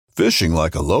Fishing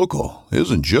like a local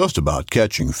isn't just about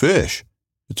catching fish.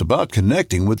 It's about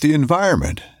connecting with the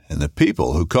environment and the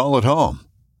people who call it home.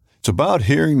 It's about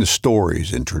hearing the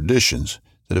stories and traditions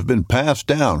that have been passed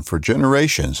down for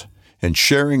generations and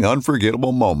sharing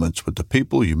unforgettable moments with the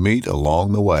people you meet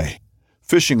along the way.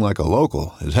 Fishing like a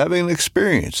local is having an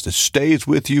experience that stays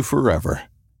with you forever.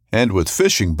 And with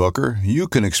Fishing Booker, you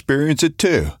can experience it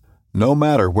too, no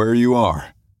matter where you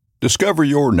are. Discover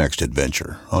your next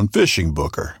adventure on Fishing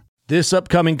Booker. This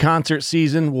upcoming concert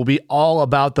season will be all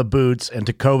about the boots, and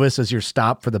Tecovas is your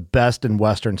stop for the best in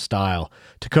Western style.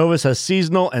 Tecovas has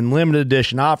seasonal and limited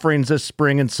edition offerings this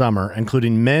spring and summer,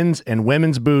 including men's and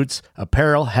women's boots,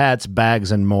 apparel, hats,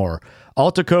 bags, and more.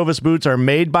 All Tecovas boots are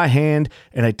made by hand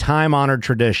in a time-honored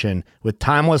tradition with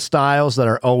timeless styles that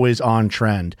are always on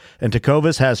trend. And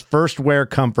Tecovas has first wear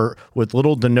comfort with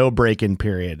little to no break-in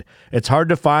period. It's hard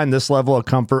to find this level of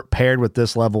comfort paired with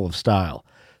this level of style.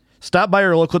 Stop by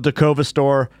your local Tecovas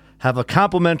store, have a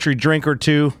complimentary drink or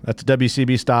two, that's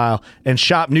WCB style, and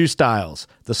shop new styles.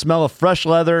 The smell of fresh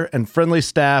leather and friendly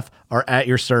staff are at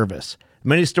your service.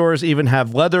 Many stores even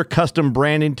have leather custom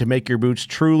branding to make your boots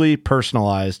truly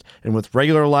personalized. And with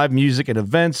regular live music and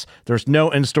events, there's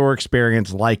no in-store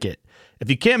experience like it.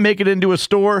 If you can't make it into a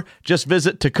store, just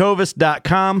visit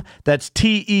tecovas.com. That's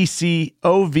TECOVAS.com.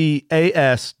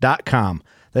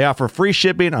 They offer free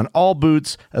shipping on all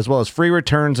boots, as well as free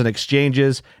returns and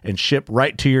exchanges, and ship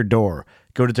right to your door.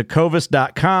 Go to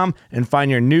tecovas.com and find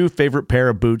your new favorite pair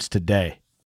of boots today.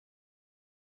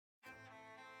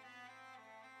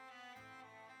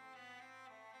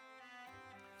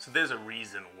 So there's a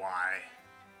reason why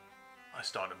I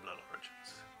started Blood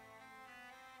Origins.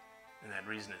 And that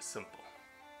reason is simple.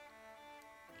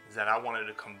 Is that I wanted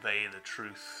to convey the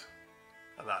truth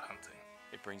about hunting.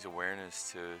 It brings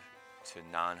awareness to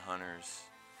non-hunters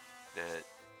that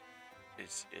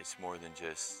it's more than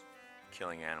just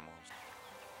killing animals.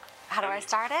 How do I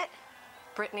start it?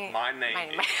 Brittany. My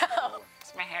name is...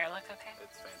 Does my hair look okay?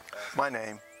 It's fantastic. My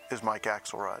name is Mike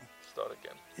Axelrod. Start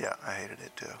again. Yeah, I hated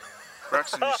it too.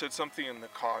 Braxton, you said something in the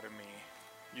car to me.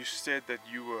 You said that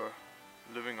you were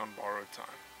living on borrowed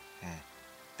time.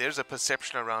 There's a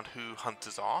perception around who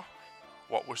hunters are,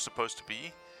 what we're supposed to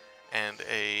be, and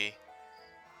a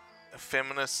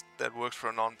feminist that works for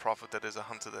a non-profit that is a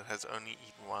hunter that has only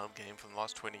eaten wild game for the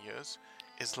last 20 years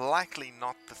is likely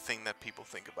not the thing that people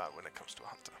think about when it comes to a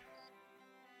hunter.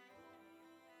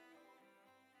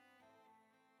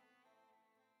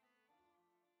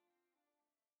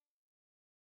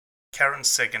 Karen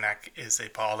Seganak is a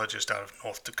biologist out of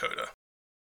North Dakota.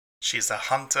 She is a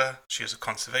hunter, she is a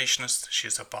conservationist, she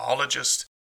is a biologist.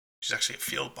 She's actually a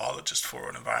field biologist for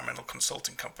an environmental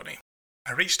consulting company.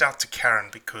 I reached out to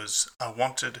Karen because I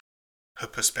wanted her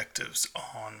perspectives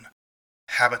on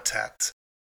habitat,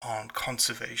 on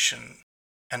conservation,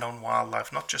 and on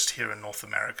wildlife, not just here in North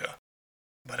America,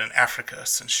 but in Africa,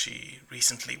 since she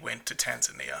recently went to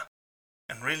Tanzania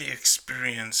and really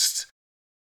experienced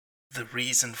the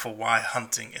reason for why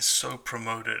hunting is so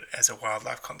promoted as a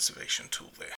wildlife conservation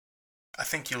tool there. I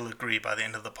think you'll agree by the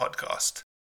end of the podcast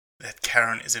that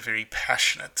Karen is a very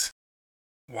passionate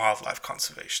wildlife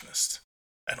conservationist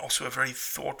and also a very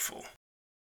thoughtful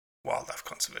wildlife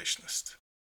conservationist.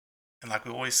 And like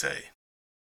we always say,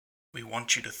 we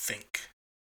want you to think.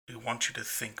 We want you to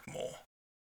think more.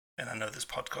 And I know this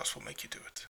podcast will make you do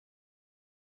it.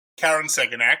 Karen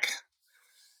Seganak,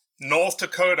 North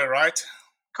Dakota, right?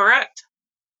 Correct.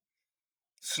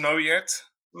 Snow yet?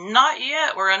 Not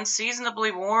yet. We're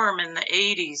unseasonably warm in the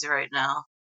 80s right now.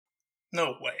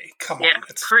 No way. Come Yeah, on.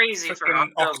 it's crazy for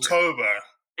October.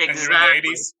 And you're in the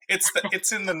 80s.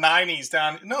 It's in the 90s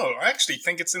down. No, I actually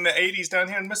think it's in the 80s down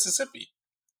here in Mississippi.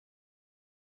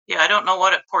 Yeah, I don't know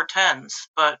what it portends,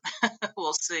 but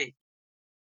we'll see.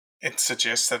 It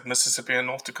suggests that Mississippi and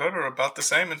North Dakota are about the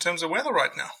same in terms of weather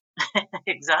right now.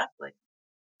 Exactly.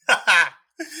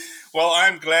 Well,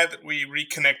 I'm glad that we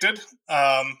reconnected.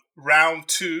 Round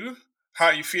 2. How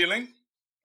are you feeling?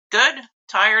 Good.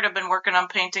 Tired. I've been working on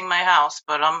painting my house,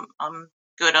 but I'm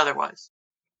good otherwise.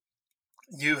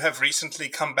 You have recently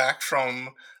come back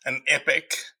from an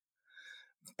epic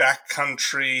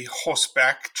backcountry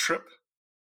horseback trip.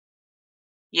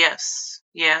 Yes,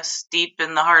 deep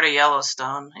in the heart of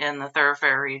Yellowstone in the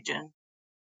Thoroughfare region.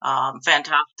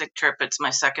 Fantastic trip. It's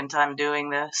my second time doing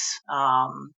this.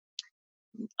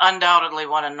 Undoubtedly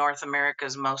one of North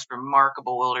America's most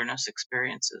remarkable wilderness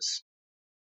experiences.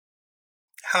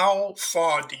 How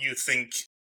far do you think,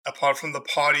 apart from the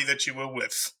party that you were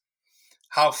with,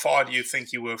 how far do you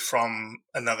think you were from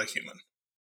another human?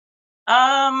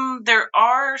 There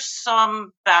are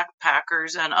some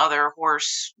backpackers and other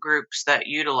horse groups that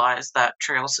utilize that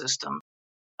trail system.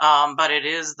 But it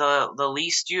is the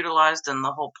least utilized in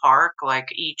the whole park. Like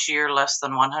each year, less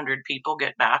than 100 people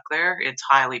get back there. It's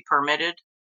highly permitted,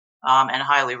 and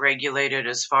highly regulated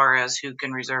as far as who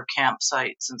can reserve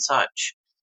campsites and such.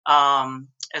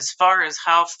 As far as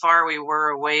how far we were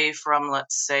away from,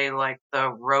 let's say, like the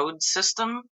road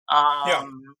system, Yeah.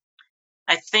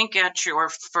 I think at your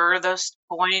furthest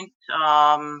point,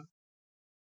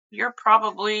 you're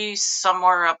probably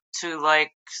somewhere up to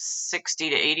like 60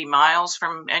 to 80 miles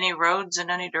from any roads in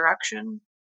any direction.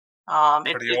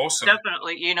 Pretty It's awesome.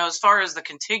 definitely, as far as the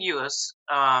contiguous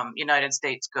United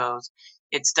States goes,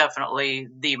 it's definitely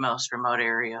the most remote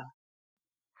area.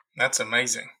 That's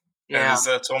amazing. Yeah.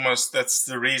 That's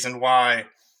the reason why,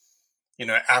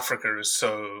 Africa is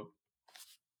so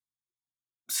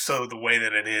the way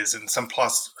that it is, and some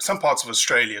parts of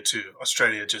Australia too.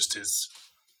 Australia just is.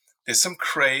 There's some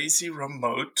crazy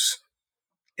remote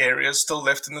areas still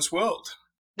left in this world.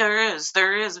 There is,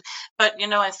 but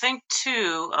I think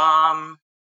too.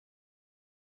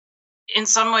 In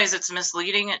some ways, it's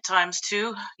misleading at times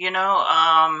too.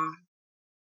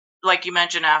 Like you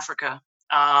mentioned, Africa.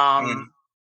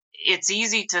 It's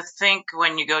easy to think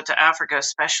when you go to Africa,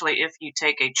 especially if you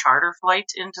take a charter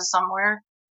flight into somewhere,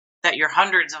 that you're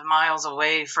hundreds of miles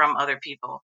away from other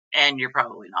people, and you're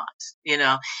probably not.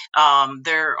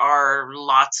 There are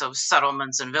lots of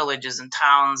settlements and villages and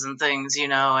towns and things,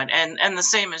 and the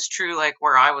same is true like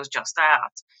where I was just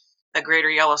at. The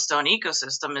Greater Yellowstone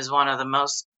ecosystem is one of the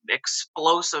most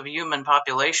explosive human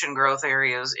population growth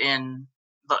areas in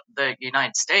the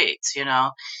United States,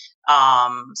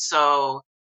 so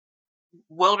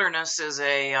wilderness is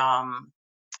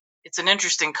it's an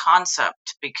interesting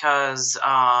concept because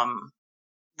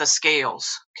the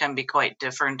scales can be quite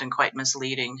different and quite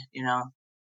misleading,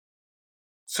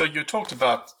 So you talked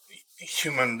about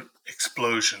human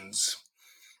explosions,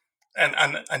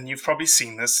 and you've probably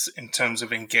seen this in terms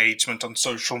of engagement on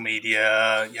social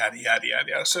media, yada yada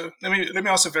yada. So let me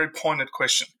ask a very pointed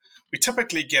question. We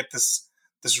typically get this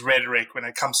rhetoric when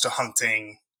it comes to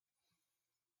hunting.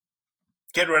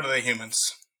 Get rid of the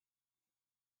humans.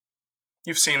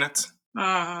 You've seen it.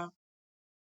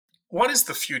 What is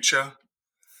the future,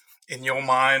 in your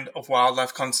mind, of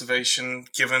wildlife conservation,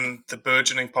 given the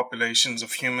burgeoning populations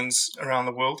of humans around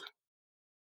the world?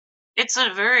 It's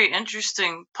a very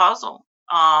interesting puzzle.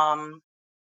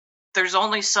 There's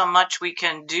only so much we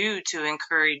can do to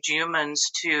encourage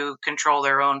humans to control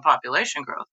their own population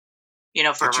growth.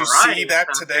 For Did you see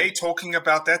that today? Talking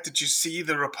about that, did you see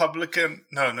the Republican?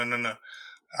 No.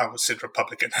 I said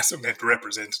Republican, as I meant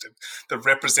representative. The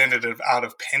representative out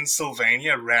of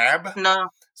Pennsylvania, Rabb,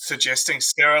 suggesting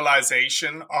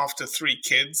sterilization after 3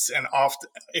 kids and after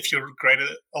if you're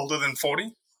older than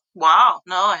 40. Wow,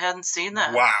 no, I hadn't seen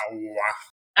that. Wow.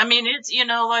 I mean, it's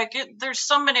there's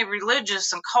so many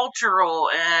religious and cultural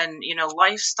and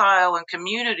lifestyle and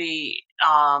community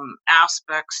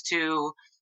aspects to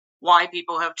why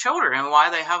people have children and why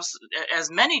they have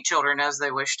as many children as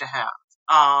they wish to have.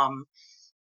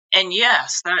 And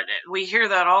yes, that we hear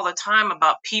that all the time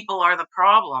about people are the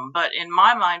problem, but in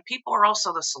my mind, people are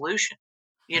also the solution.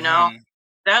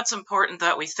 That's important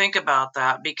that we think about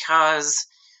that, because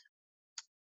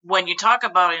when you talk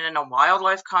about it in a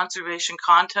wildlife conservation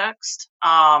context,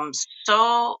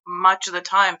 so much of the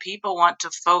time people want to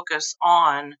focus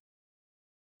on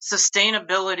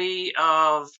sustainability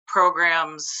of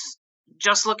programs,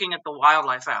 just looking at the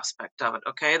wildlife aspect of it,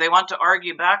 okay? They want to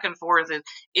argue back and forth,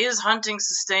 is hunting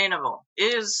sustainable?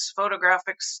 Is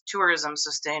photographic tourism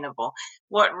sustainable?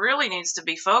 What really needs to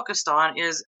be focused on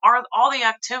is, are all the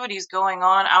activities going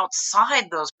on outside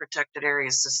those protected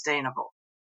areas sustainable?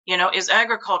 Is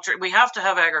agriculture, we have to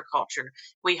have agriculture,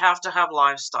 we have to have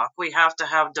livestock, we have to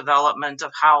have development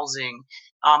of housing,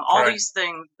 all these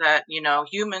things that,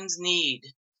 humans need.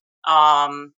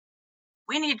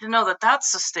 We need to know that that's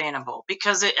sustainable,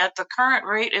 because at the current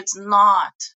rate, it's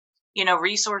not.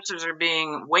 Resources are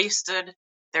being wasted.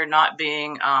 They're not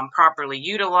being properly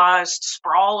utilized.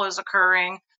 Sprawl is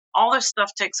occurring. All this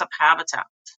stuff takes up habitat.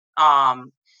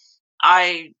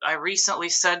 I recently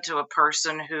said to a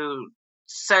person who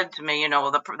said to me,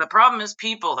 the problem is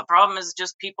people. The problem is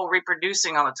just people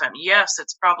reproducing all the time. Yes,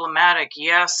 it's problematic.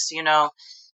 Yes,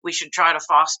 we should try to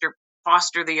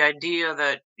foster the idea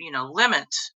that,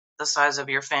 limit the size of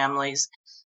your families.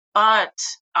 But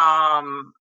a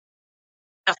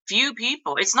few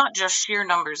people, it's not just sheer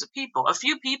numbers of people. A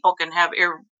few people can have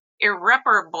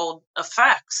irreparable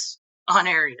effects on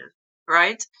areas,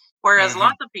 right? Whereas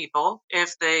lots of people,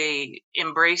 if they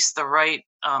embrace the right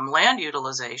land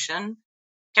utilization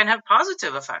can have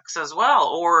positive effects as well,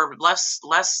 or less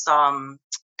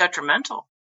detrimental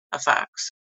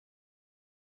effects.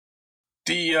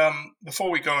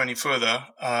 Before we go any further,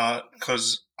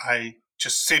 because I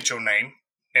just said your name,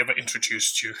 never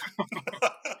introduced you,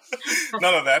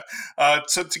 none of that.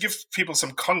 So to give people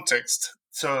some context,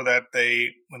 so that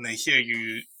when they hear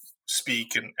you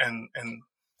speak and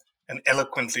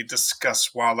eloquently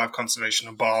discuss wildlife conservation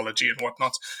and biology and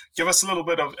whatnot, give us a little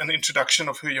bit of an introduction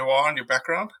of who you are and your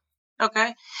background.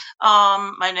 Okay.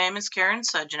 My name is Karen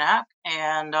Sujanak,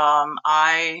 and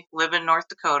I live in North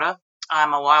Dakota.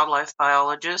 I'm a wildlife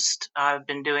biologist. I've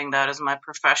been doing that as my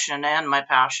profession and my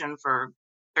passion for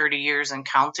 30 years and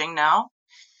counting now.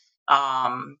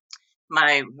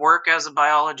 My work as a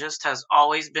biologist has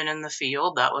always been in the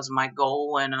field. That was my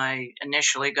goal when I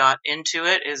initially got into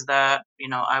it, is that,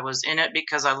 I was in it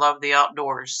because I love the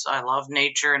outdoors. I love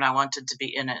nature and I wanted to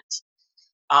be in it.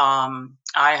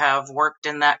 I have worked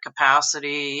in that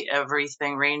capacity,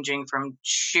 everything ranging from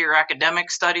sheer academic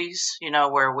studies,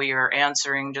 where we are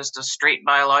answering just a straight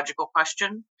biological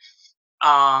question,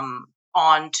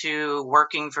 on to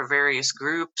working for various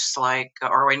groups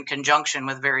or in conjunction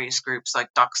with various groups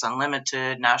like Ducks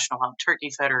Unlimited, National Wild Turkey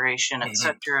Federation,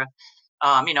 etc.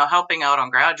 Helping out on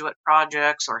graduate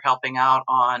projects or helping out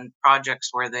on projects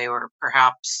where they were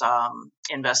perhaps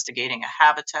investigating a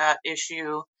habitat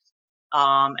issue.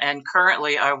 And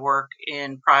currently I work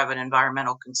in private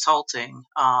environmental consulting,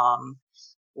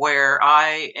 where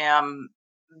I am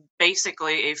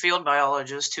basically a field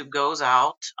biologist who goes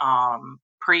out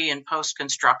pre and post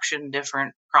construction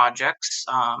different projects,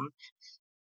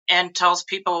 and tells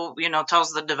people,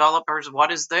 tells the developers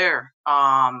what is there.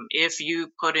 If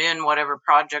you put in whatever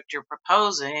project you're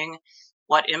proposing,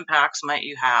 what impacts might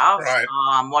you have? Right.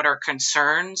 What are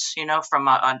concerns, from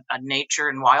a nature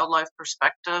and wildlife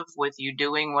perspective with you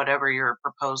doing whatever your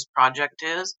proposed project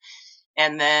is?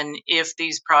 And then if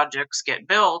these projects get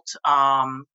built,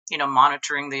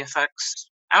 monitoring the effects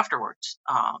afterwards.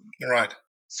 Right.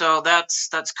 So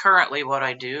that's currently what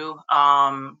I do.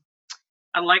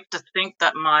 I like to think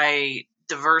that my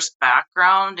diverse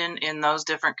background in those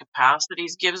different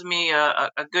capacities gives me a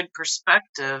good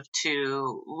perspective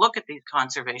to look at these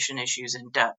conservation issues in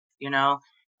depth.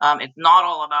 It's not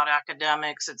all about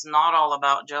academics. It's not all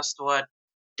about just what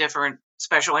different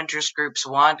special interest groups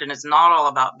want, and it's not all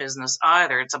about business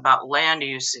either. It's about land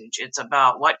usage. It's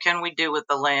about what can we do with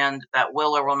the land that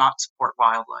will or will not support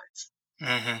wildlife.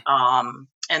 Mm-hmm.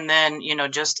 And then,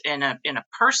 just in a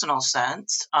personal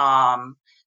sense,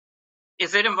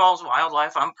 if it involves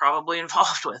wildlife, I'm probably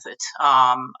involved with it.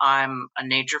 I'm a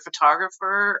nature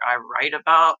photographer. I write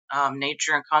about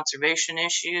nature and conservation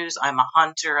issues. I'm a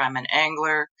hunter. I'm an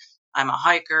angler. I'm a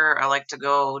hiker. I like to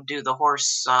go do the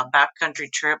horse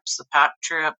backcountry trips, the pack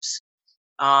trips.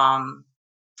 Like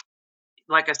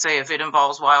I say, if it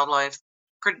involves wildlife,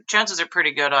 chances are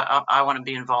pretty good I want to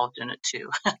be involved in it too.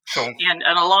 Cool. And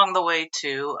along the way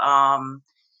too,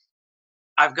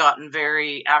 I've gotten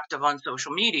very active on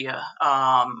social media,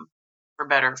 for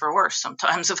better or for worse.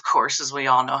 Sometimes, of course, as we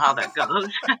all know how that goes.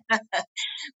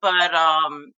 But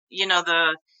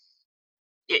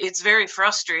it's very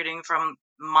frustrating from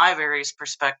my various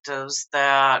perspectives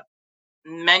that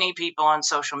many people on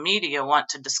social media want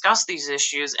to discuss these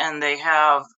issues, and they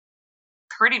have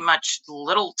pretty much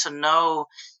little to no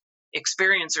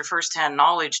experience or firsthand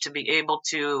knowledge to be able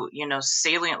to,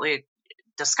 saliently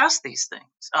discuss these things.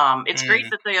 It's great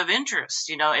that they have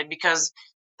interest, because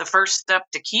the first step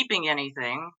to keeping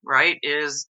anything, right,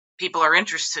 is people are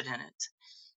interested in it.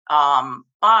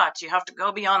 But you have to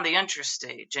go beyond the interest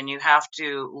stage, and you have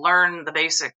to learn the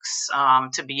basics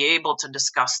to be able to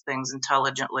discuss things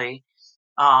intelligently.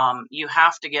 You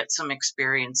have to get some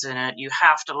experience in it. You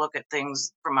have to look at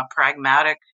things from a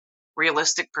pragmatic,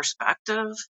 realistic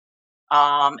perspective.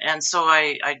 And so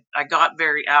I got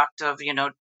very active,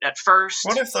 at first.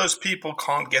 What if those people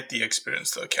can't get the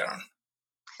experience though, Karen?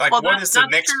 What is the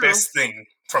next best thing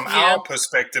from our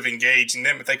perspective engaging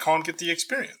them if they can't get the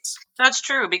experience? That's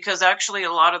true, because actually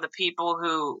a lot of the people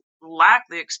who lack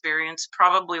the experience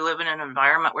probably live in an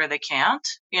environment where they can't,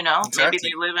 Exactly. Maybe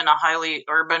they live in a highly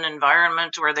urban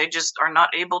environment where they just are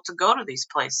not able to go to these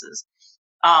places.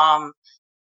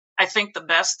 I think the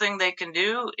best thing they can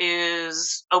do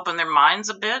is open their minds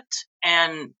a bit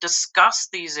and discuss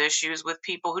these issues with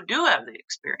people who do have the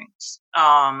experience.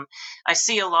 I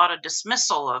see a lot of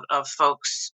dismissal of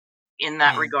folks in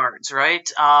that regards, right?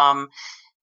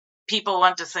 People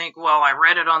want to think, well, I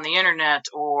read it on the internet,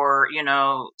 or,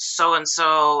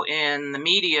 so-and-so in the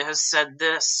media has said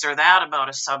this or that about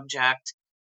a subject.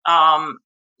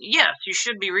 yes, you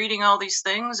should be reading all these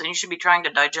things and you should be trying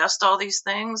to digest all these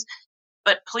things,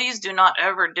 but please do not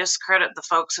ever discredit the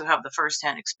folks who have the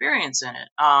firsthand experience in it,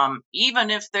 even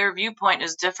if their viewpoint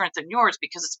is different than yours,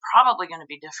 because it's probably going to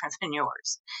be different than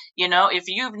yours. You know, if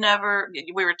you've never,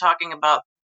 we were talking about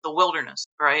the wilderness,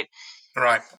 right?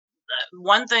 Right.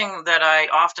 One thing that I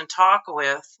often talk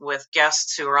with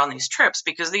guests who are on these trips,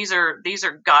 because these are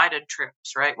guided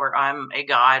trips, right, where I'm a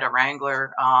guide, a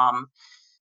wrangler,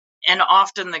 and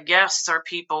often the guests are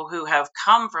people who have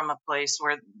come from a place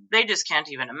where they just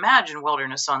can't even imagine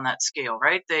wilderness on that scale,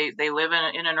 right? They live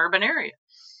in an urban area,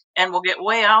 and we'll get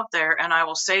way out there, and I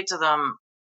will say to them,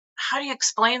 how do you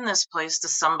explain this place to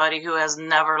somebody who has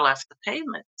never left the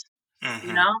pavement? Mm-hmm.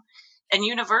 You know? And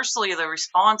universally the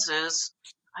response is,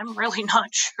 I'm really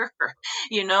not sure.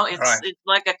 You know, it's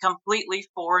like a completely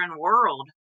foreign world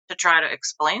to try to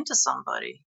explain to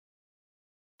somebody.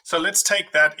 So let's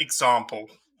take that example,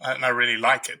 and I really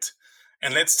like it.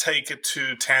 And let's take it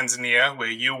to Tanzania, where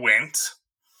you went.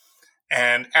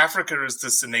 And Africa is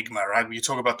this enigma, right? You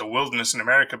talk about the wilderness in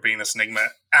America being this enigma.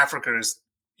 Africa is,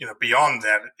 beyond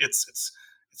that. It's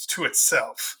to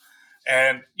itself.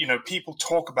 And, people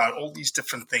talk about all these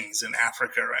different things in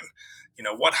Africa and,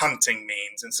 what hunting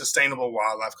means and sustainable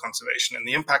wildlife conservation and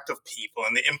the impact of people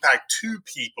and the impact to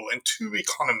people and to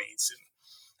economies.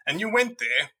 And you went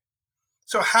there.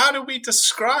 So how do we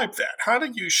describe that? How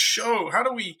do we show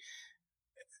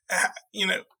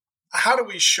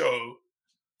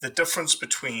the difference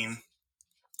between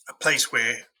a place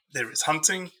where there is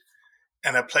hunting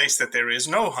and a place that there is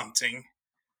no hunting,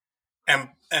 and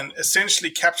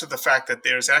essentially capture the fact that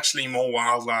there's actually more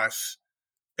wildlife,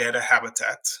 better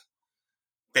habitat,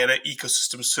 better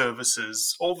ecosystem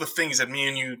services, all the things that me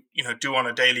and you do on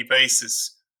a daily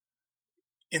basis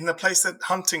in the place that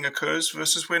hunting occurs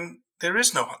versus when there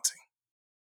is no hunting?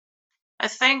 I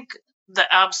think the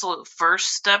absolute first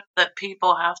step that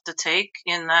people have to take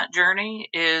in that journey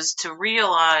is to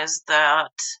realize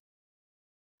that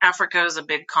Africa is a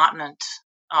big continent.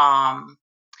 The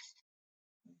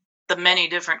many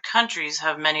different countries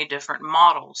have many different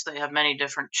models. They have many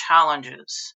different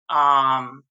challenges.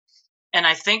 And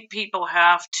I think people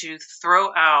have to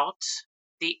throw out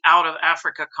the out of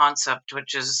Africa concept,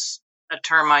 which is a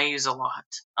term I use a lot.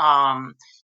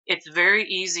 It's very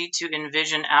easy to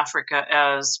envision Africa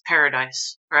as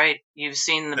paradise, right? You've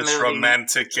seen the movie.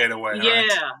 Romantic getaway, yeah.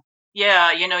 right?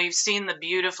 Yeah, you've seen the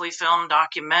beautifully filmed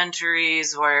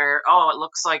documentaries where, it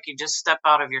looks like you just step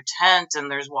out of your tent and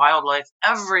there's wildlife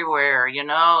everywhere, and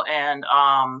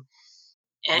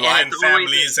lion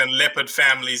families and leopard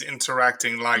families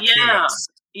interacting like humans.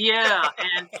 Yeah,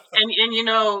 and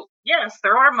yes,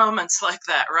 there are moments like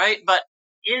that, right? But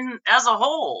as a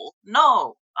whole,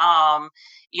 no.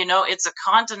 It's a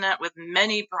continent with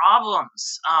many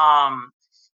problems.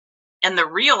 And the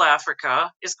real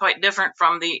Africa is quite different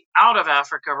from the out of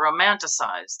Africa,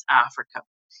 romanticized Africa.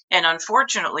 And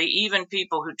unfortunately, even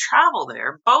people who travel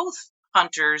there, both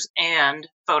hunters and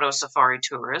photo safari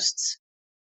tourists,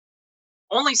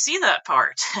 only see that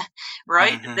part,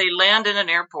 right? Mm-hmm. They land in an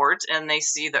airport and they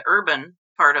see the urban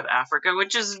part of Africa,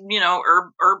 which is,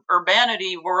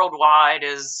 urbanity worldwide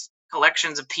is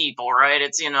collections of people, right?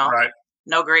 It's, right.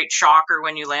 No great shocker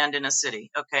when you land in a city,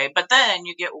 okay? But then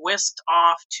you get whisked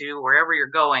off to wherever you're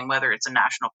going, whether it's a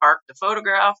national park to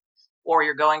photograph or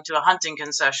you're going to a hunting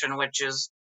concession, which is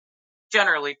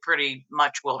generally pretty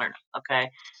much wilderness,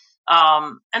 okay?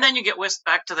 And then you get whisked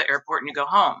back to the airport and you go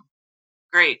home.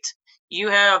 Great. You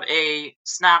have a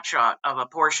snapshot of a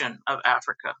portion of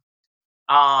Africa.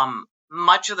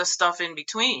 Much of the stuff in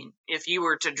between, if you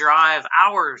were to drive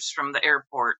hours from the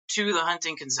airport to the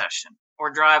hunting concession or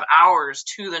drive hours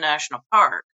to the national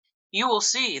park, you will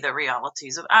see the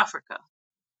realities of Africa.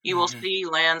 You will see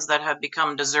lands that have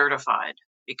become desertified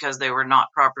because they were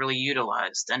not properly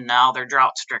utilized, and now they're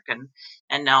drought-stricken,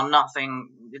 and now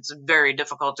it's very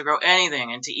difficult to grow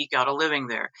anything and to eke out a living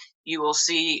there. You will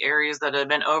see areas that have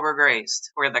been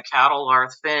overgrazed, where the cattle are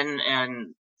thin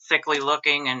and sickly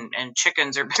looking, and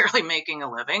chickens are barely making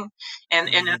a living,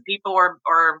 and people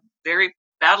are very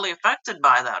badly affected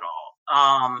by that all.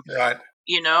 Right.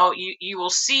 You will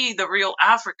see the real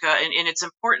Africa, and it's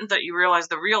important that you realize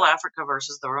the real Africa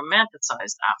versus the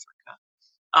romanticized Africa.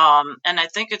 And I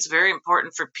think it's very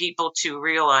important for people to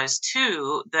realize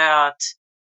too that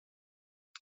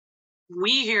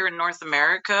we here in North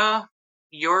America,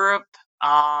 Europe,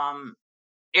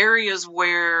 areas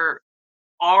where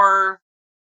our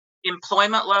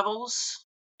employment levels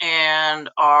and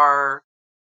our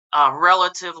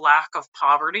relative lack of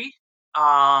poverty,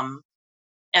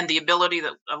 and the ability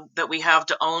that we have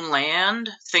to own land,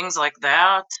 things like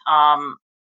that,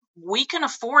 we can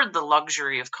afford the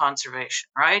luxury of conservation,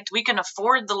 right? We can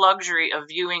afford the luxury of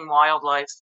viewing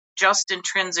wildlife just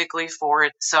intrinsically for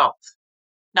itself.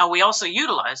 Now, we also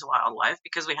utilize wildlife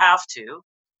because we have to,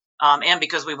 and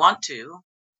because we want to,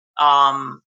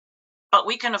 but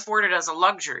we can afford it as a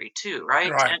luxury too,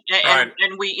 right? Right,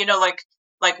 And we,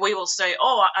 like we will say,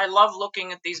 oh, I love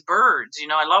looking at these birds.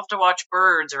 I love to watch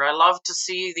birds, or I love to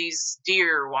see these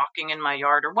deer walking in my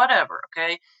yard, or whatever.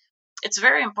 Okay. It's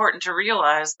very important to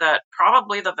realize that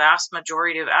probably the vast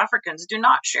majority of Africans do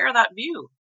not share that view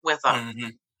with us.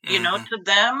 To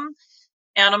them,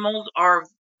 animals are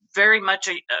very much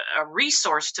a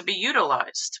resource to be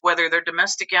utilized, whether they're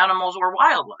domestic animals or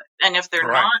wildlife. And if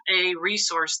they're not a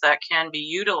resource that can be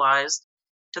utilized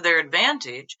to their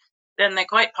advantage, then they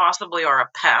quite possibly are a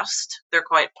pest. They're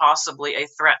quite possibly a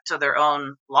threat to their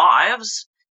own lives,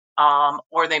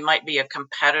 or they might be a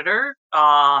competitor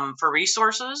for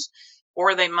resources,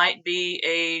 or they might be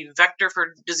a vector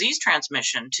for disease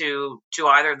transmission to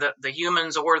either the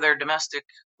humans or their domestic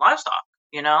livestock.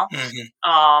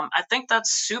 I think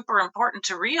that's super important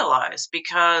to realize,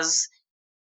 because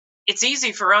it's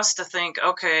easy for us to think,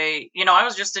 okay, I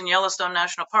was just in Yellowstone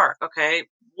National Park. Okay,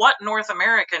 what North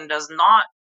American does not,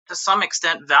 to some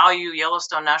extent, value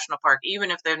Yellowstone National Park,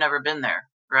 even if they've never been there,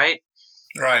 right?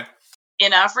 Right.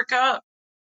 In Africa,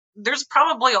 there's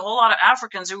probably a whole lot of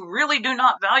Africans who really do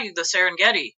not value the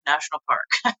Serengeti National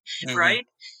Park, right?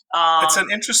 It's an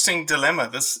interesting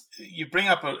dilemma. You bring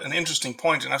up an interesting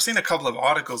point, and I've seen a couple of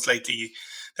articles lately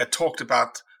that talked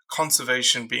about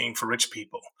conservation being for rich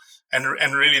people, and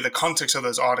really the context of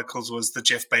those articles was the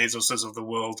Jeff Bezoses of the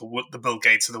world, the Bill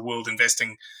Gates of the world,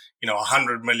 investing,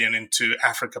 $100 million into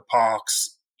Africa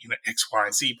parks, X, Y,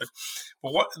 Z. But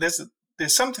what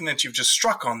there's something that you've just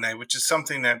struck on there, which is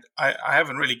something that I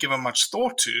haven't really given much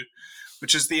thought to,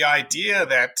 which is the idea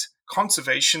that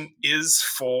conservation is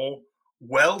for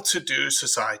well-to-do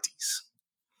societies,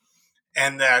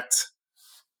 and that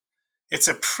it's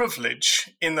a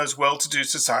privilege in those well-to-do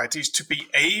societies to be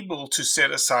able to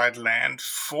set aside land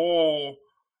for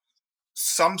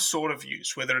some sort of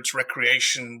use, whether it's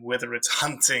recreation, whether it's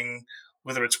hunting,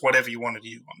 whether it's whatever you want to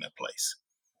do on that place.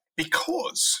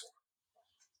 Because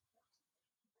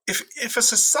if a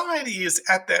society is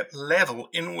at that level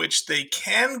in which they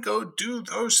can go do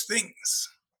those things,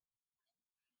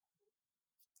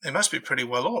 they must be pretty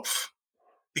well off,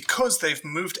 because they've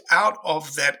moved out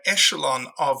of that echelon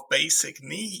of basic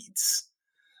needs,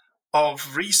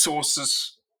 of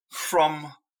resources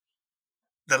from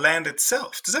the land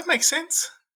itself. Does that make sense?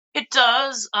 It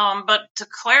does, but to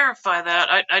clarify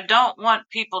that, I don't want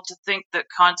people to think that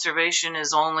conservation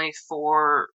is only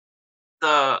for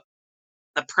the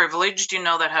privileged,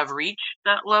 that have reached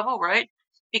that level, right?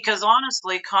 Because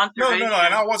honestly, conservation... No,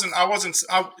 and I wasn't.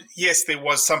 Yes, there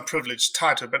was some privilege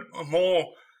tied to it, but more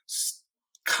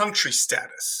country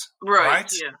status,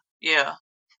 right? Yeah.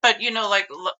 But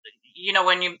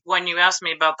when you asked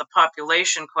me about the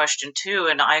population question too,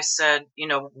 and I said,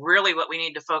 really what we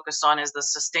need to focus on is the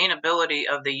sustainability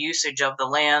of the usage of the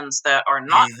lands that are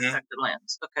not protected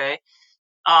lands. Okay,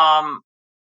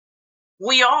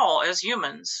 we all as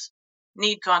humans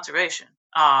need conservation.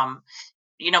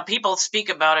 People speak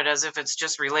about it as if it's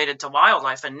just related to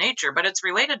wildlife and nature, but it's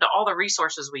related to all the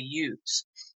resources we use.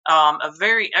 A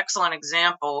very excellent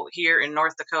example here in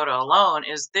North Dakota alone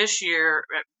is this year,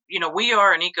 we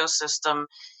are an ecosystem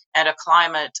and a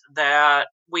climate that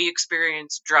we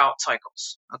experience drought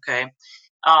cycles. Okay.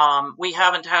 We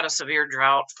haven't had a severe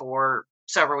drought for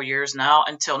several years now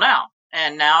until now.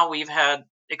 And now we've had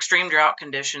extreme drought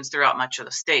conditions throughout much of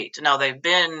the state. Now they've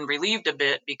been relieved a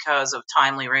bit because of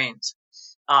timely rains.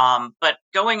 But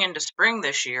going into spring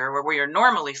this year, where we are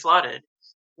normally flooded,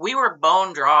 we were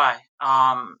bone dry,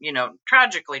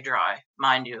 tragically dry,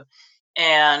 mind you.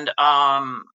 And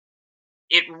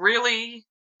it really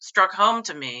struck home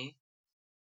to me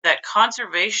that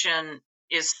conservation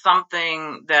is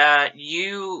something that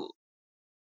you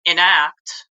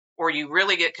enact or you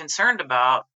really get concerned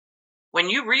about when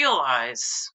you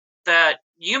realize that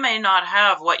you may not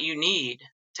have what you need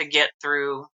to get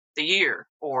through the year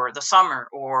or the summer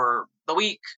or the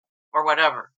week or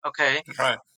whatever. Okay.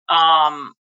 Right.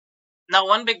 Now,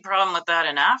 one big problem with that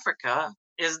in Africa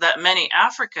is that many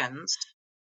Africans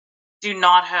do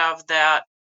not have that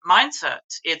mindset.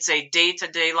 It's a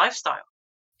day-to-day lifestyle.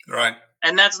 Right.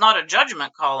 And that's not a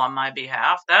judgment call on my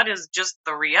behalf. That is just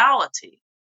the reality.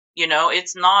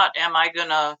 It's not, am I going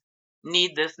to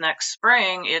need this next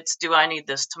spring? It's, do I need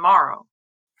this tomorrow?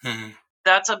 Mm-hmm.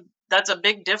 That's a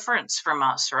big difference from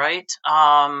us, right?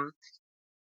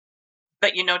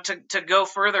 But, to go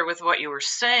further with what you were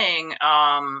saying,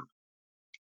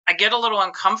 I I get a little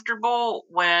uncomfortable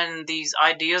when these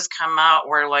ideas come out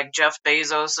where like Jeff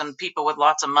Bezos and people with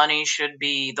lots of money should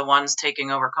be the ones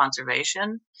taking over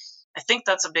conservation. I think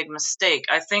that's a big mistake.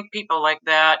 I think people like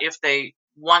that, if they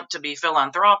want to be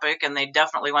philanthropic and they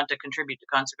definitely want to contribute to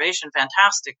conservation,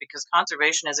 fantastic, because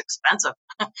conservation is expensive,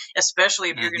 especially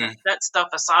if you're going to set stuff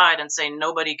aside and say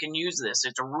nobody can use this.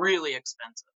 It's really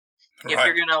expensive. If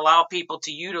you're going to allow people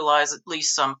to utilize at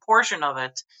least some portion of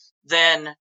it,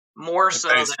 then more so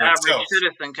the average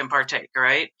citizen can partake,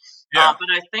 right? Yeah. But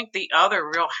I think the other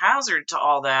real hazard to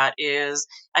all that is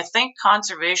I think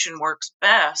conservation works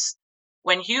best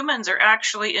when humans are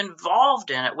actually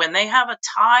involved in it, when they have a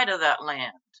tie to that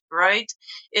land, right?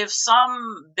 If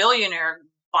some billionaire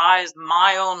buys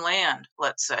my own land,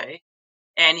 let's say,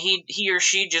 and he or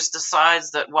she just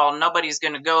decides that, well, nobody's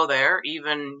going to go there,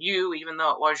 even you, even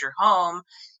though it was your home,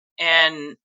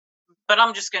 but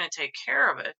I'm just going to take care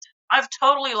of it. I've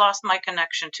totally lost my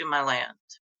connection to my land.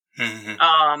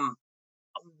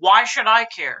 Why should I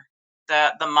care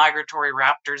that the migratory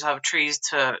raptors have trees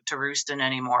to roost in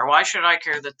anymore? Why should I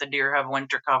care that the deer have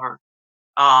winter cover?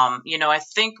 I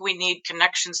think we need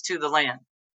connections to the land,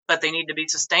 but they need to be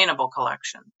sustainable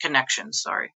connections.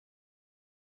 Sorry.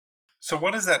 So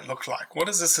what does that look like? What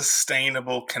does a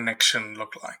sustainable connection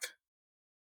look like?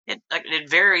 It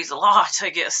varies a lot, I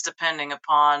guess, depending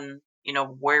upon,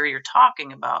 where you're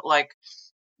talking about. Like,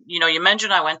 you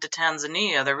mentioned I went to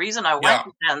Tanzania. The reason I went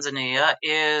to Tanzania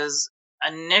is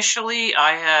initially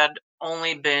I had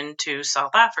only been to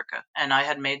South Africa, and I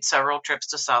had made several trips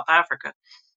to South Africa.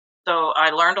 So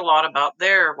I learned a lot about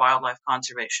their wildlife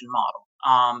conservation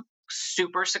model.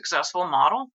 Super successful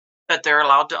model, but they're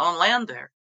allowed to own land there,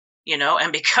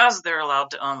 and because they're allowed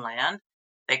to own land,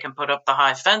 they can put up the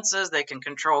high fences, they can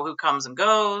control who comes and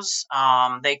goes,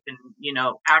 they can,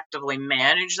 actively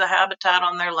manage the habitat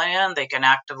on their land, they can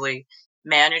actively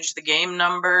manage the game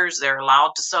numbers, they're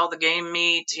allowed to sell the game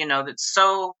meat, that's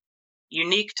so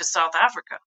unique to South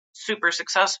Africa, super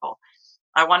successful.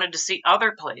 I wanted to see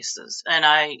other places, and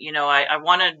I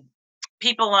wanted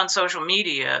people on social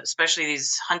media, especially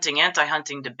these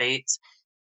anti-hunting debates,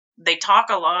 they talk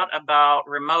a lot about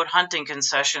remote hunting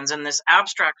concessions in this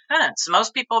abstract sense.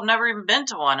 Most people have never even been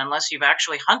to one unless you've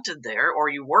actually hunted there or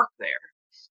you work there.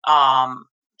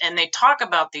 And they talk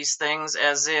about these things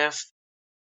as if,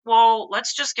 well,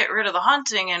 let's just get rid of the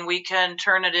hunting and we can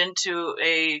turn it into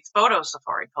a photo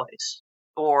safari place.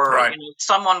 Or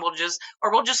someone will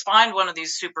we'll just find one of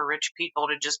these super rich people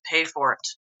to just pay for it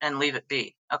and leave it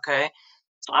be. Okay.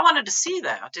 So I wanted to see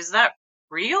that. Is that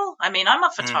real? I mean, I'm a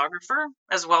photographer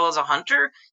as well as a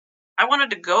hunter. I wanted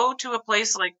to go to a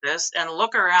place like this and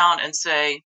look around and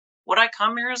say, would I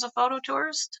come here as a photo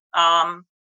tourist?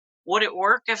 Would it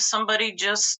work if somebody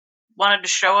just wanted to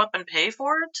show up and pay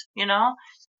for it?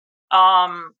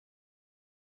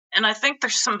 And I think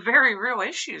there's some very real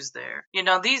issues there.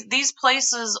 These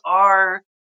places are,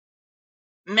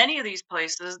 many of these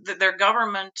places, they're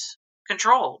government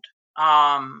controlled.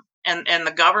 And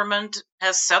the government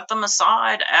has set them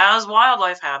aside as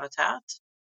wildlife habitat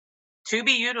to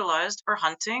be utilized for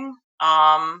hunting,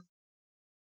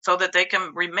 so that they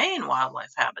can remain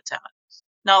wildlife habitat.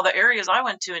 Now, the areas I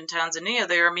went to in Tanzania,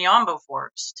 they are Miombo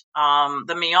forest.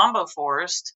 The Miombo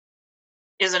forest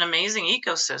is an amazing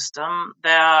ecosystem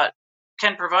that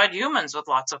can provide humans with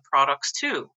lots of products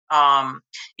too.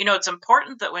 It's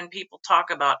important that when people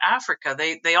talk about Africa,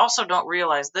 they also don't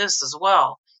realize this as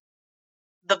well.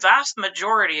 The vast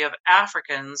majority of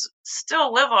Africans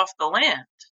still live off the land.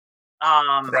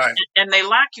 And they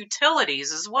lack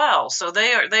utilities as well. So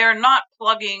they are not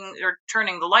plugging or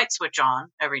turning the light switch on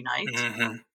every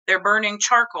night. They're burning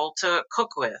charcoal to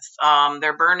cook with.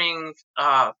 They're burning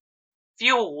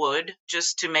fuel wood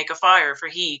just to make a fire for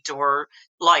heat or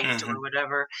light or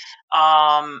whatever.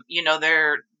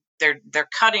 They're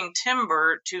cutting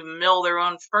timber to mill their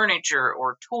own furniture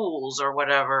or tools or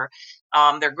whatever.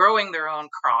 They're growing their own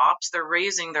crops. They're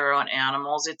raising their own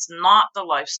animals. It's not the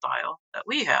lifestyle that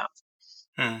we have.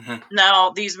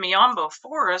 Now, these Miombo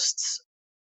forests,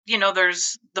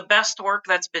 there's the best work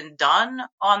that's been done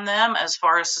on them as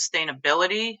far as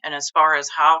sustainability and as far as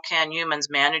how can humans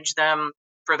manage them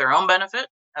for their own benefit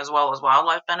as well as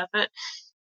wildlife benefit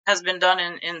has been done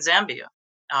in Zambia.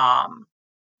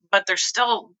 But there's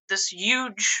still this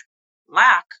huge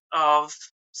lack of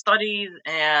studies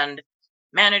and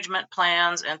management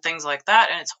plans and things like that.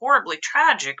 And it's horribly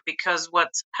tragic because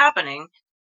what's happening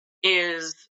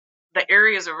is the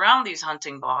areas around these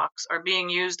hunting blocks are being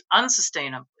used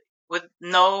unsustainably with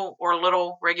no or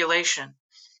little regulation.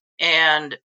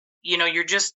 And, you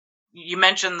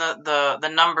mentioned the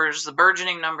numbers, the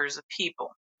burgeoning numbers of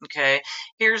people. Okay.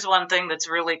 Here's one thing that's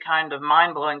really kind of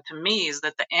mind-blowing to me is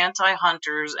that the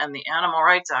anti-hunters and the animal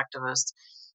rights activists,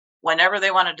 whenever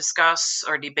they want to discuss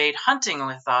or debate hunting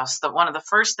with us, that one of the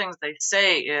first things they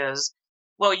say is,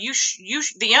 well,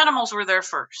 the animals were there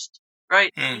first,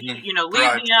 right? Leave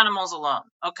Right. the animals alone.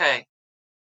 Okay.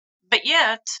 But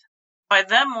yet, by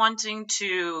them wanting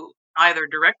to either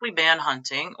directly ban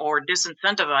hunting or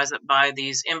disincentivize it by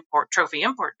these trophy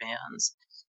import bans,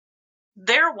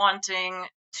 they're wanting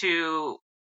to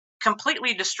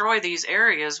completely destroy these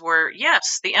areas where,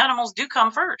 yes, the animals do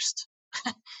come first.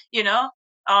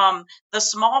 The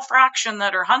small fraction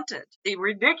that are hunted, the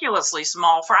ridiculously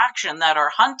small fraction that are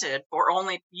hunted for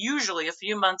only usually a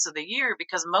few months of the year,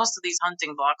 because most of these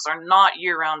hunting blocks are not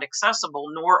year-round accessible,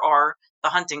 nor are the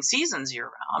hunting seasons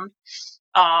year-round.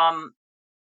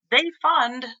 They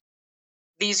fund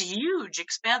these huge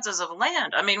expanses of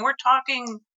land. I mean, we're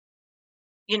talking,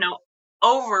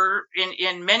 over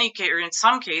in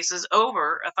some cases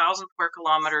over 1,000 square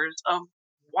kilometers of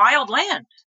wild land.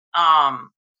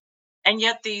 And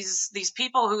yet these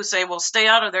people who say, well, stay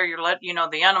out of there,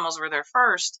 the animals were there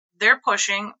first, they're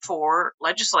pushing for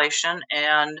legislation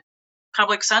and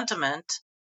public sentiment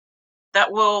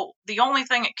the only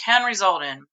thing it can result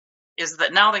in is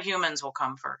that now the humans will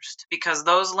come first, because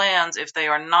those lands, if they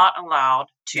are not allowed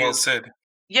to, Well said.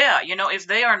 yeah, if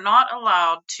they are not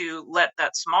allowed to let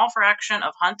that small fraction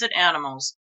of hunted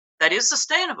animals that is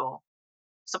sustainable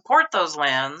support those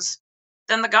lands,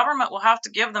 then the government will have to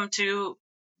give them to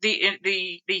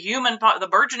the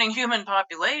burgeoning human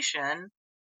population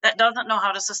that doesn't know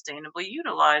how to sustainably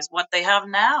utilize what they have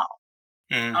now.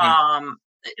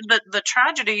 The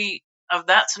tragedy of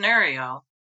that scenario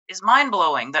is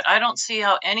mind-blowing, that I don't see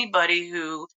how anybody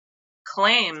who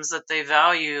claims that they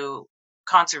value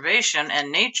conservation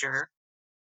and nature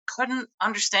couldn't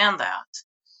understand that.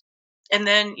 And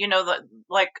then,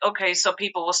 okay, so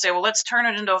people will say, well, let's turn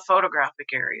it into a photographic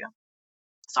area.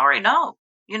 Sorry, no.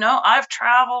 I've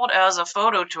traveled as a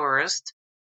photo tourist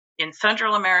in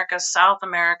Central America, South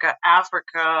America,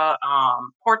 Africa,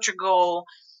 Portugal,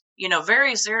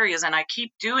 various areas, and I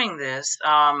keep doing this.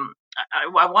 I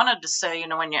wanted to say,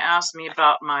 when you asked me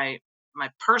about my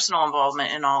personal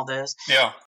involvement in all this,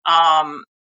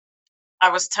 I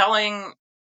was telling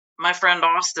my friend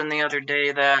Austin the other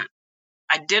day that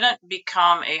I didn't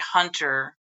become a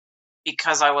hunter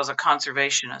because I was a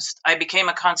conservationist. I became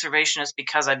a conservationist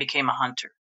because I became a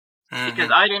hunter. Because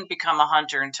I didn't become a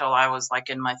hunter until I was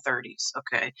in my 30s.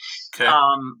 Okay.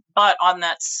 But on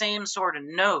that same sort of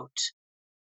note,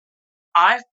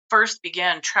 I first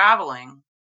began traveling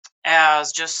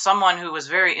as just someone who was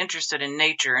very interested in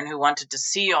nature and who wanted to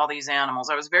see all these animals.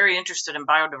 I was very interested in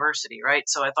biodiversity, right?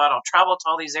 So I thought I'll travel to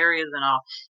all these areas and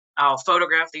I'll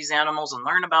photograph these animals and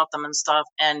learn about them and stuff.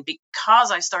 And because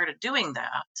I started doing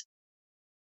that,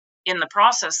 in the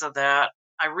process of that,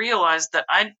 I realized that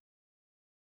I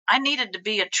needed to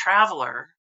be a traveler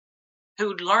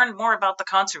who'd learned more about the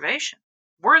conservation.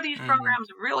 Were these programs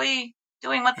really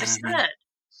doing what they said?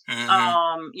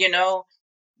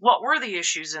 What were the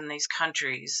issues in these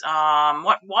countries?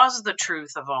 What was the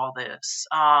truth of all this?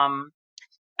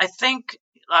 I think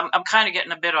I'm kind of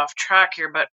getting a bit off track here,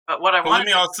 but what I wanted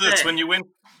to say... Let me ask this. When you went...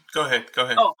 Go ahead.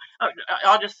 Oh,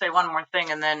 I'll just say one more thing,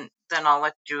 and then I'll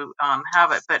let you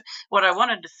have it. But what I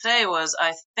wanted to say was,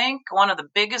 I think one of the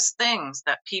biggest things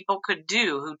that people could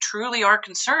do who truly are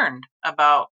concerned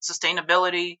about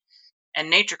sustainability and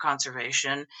nature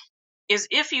conservation is,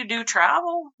 if you do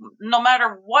travel, no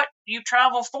matter what you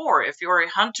travel for, if you're a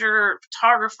hunter,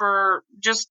 photographer,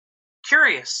 just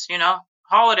curious,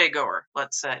 holiday goer,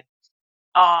 let's say,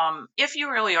 if you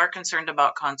really are concerned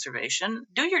about conservation,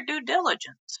 do your due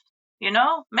diligence.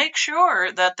 Make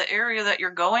sure that the area that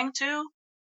you're going to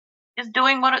is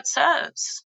doing what it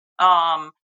says.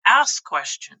 Ask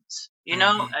questions,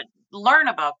 learn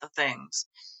about the things.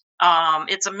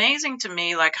 It's amazing to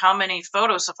me, how many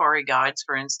photo safari guides,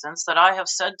 for instance, that I have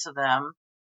said to them,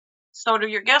 so do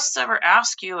your guests ever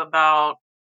ask you about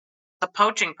the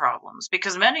poaching problems?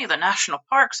 Because many of the national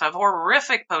parks have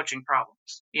horrific poaching problems,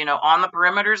 on the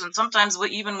perimeters and sometimes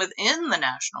even within the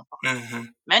national park,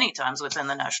 many times within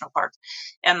the national parks.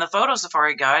 And the photo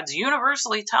safari guides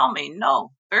universally tell me,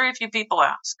 no, very few people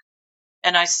ask.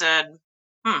 And I said,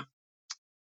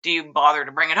 do you bother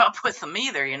to bring it up with them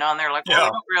either? And they're like, well,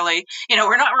 we don't really,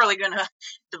 we're not really going to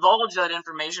divulge that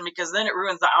information because then it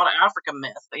ruins the out of Africa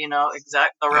myth, the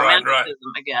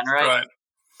romanticism again, right?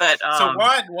 But, so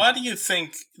why do you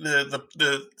think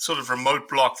the sort of remote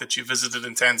block that you visited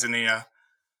in Tanzania,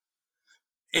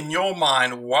 in your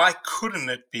mind, why couldn't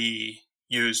it be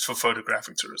used for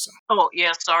photographic tourism? Oh,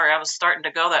 yeah, sorry, I was starting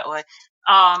to go that way.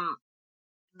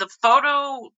 the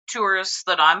photo tourists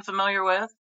that I'm familiar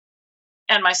with,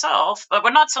 and myself, but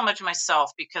not so much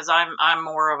myself because I'm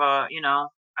more of a,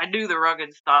 I do the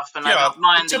rugged stuff and I Yeah, don't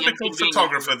mind the the typical inconvenience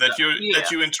photographer of stuff.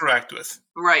 that you interact with.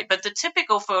 Right, but the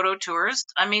typical photo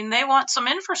tourist, I mean, they want some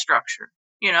infrastructure.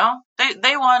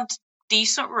 They want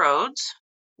decent roads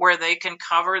where they can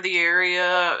cover the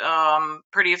area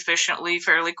pretty efficiently,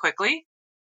 fairly quickly.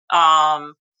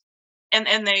 And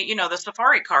they, the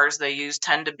safari cars they use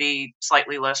tend to be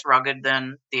slightly less rugged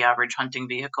than the average hunting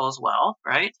vehicle as well,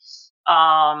 right?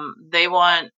 They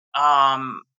want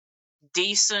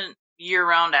decent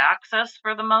year-round access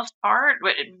for the most part,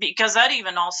 because that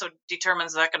even also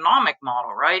determines the economic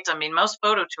model, right? I mean, most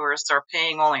photo tourists are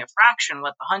paying only a fraction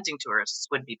what the hunting tourists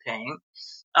would be paying.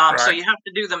 So you have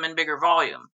to do them in bigger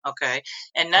volume, okay?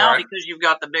 And now because you've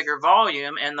got the bigger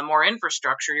volume and the more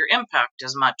infrastructure, your impact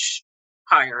is much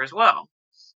higher as well.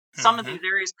 Some of these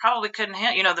areas probably couldn't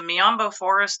handle, the Miombo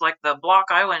Forest, like the block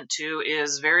I went to,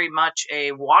 is very much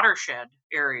a watershed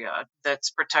area that's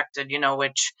protected,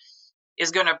 which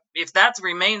is going to, if that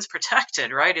remains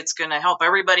protected, right, it's going to help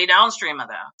everybody downstream of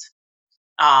that.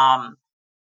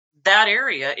 That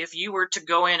area, if you were to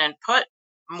go in and put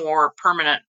more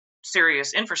permanent,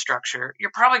 serious infrastructure,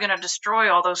 you're probably going to destroy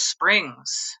all those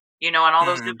springs, and all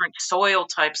those different soil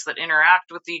types that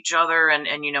interact with each other and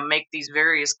make these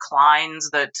various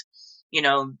clines that,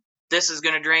 this is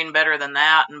going to drain better than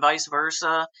that and vice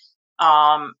versa.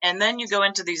 And then you go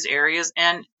into these areas,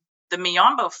 and the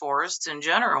Miombo forests in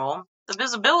general, the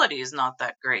visibility is not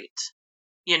that great.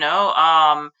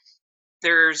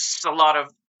 There's a lot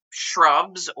of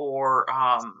shrubs or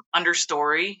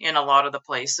understory in a lot of the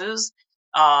places.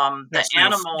 The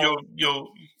animal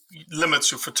limits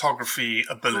your photography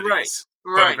abilities,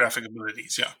 right. photographic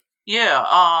abilities. Yeah.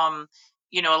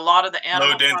 A lot of the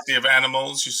animal low density of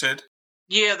animals. You said.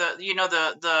 Yeah,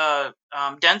 the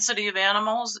density of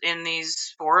animals in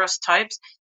these forest types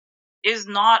is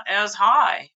not as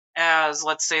high as,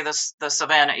 let's say, the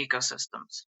savanna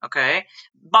ecosystems. Okay,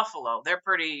 buffalo, they're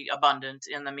pretty abundant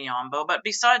in the Miombo, but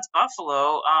besides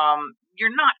buffalo,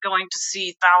 you're not going to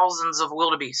see thousands of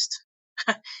wildebeest,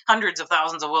 hundreds of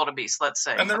thousands of wildebeest, let's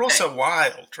say. And they're also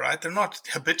wild, right? They're not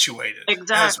habituated.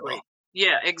 Exactly. As well.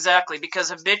 Yeah, exactly. Because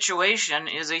habituation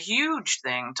is a huge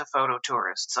thing to photo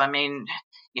tourists. I mean,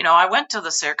 I went to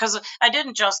the because I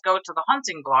didn't just go to the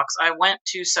hunting blocks. I went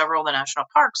to several of the national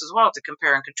parks as well to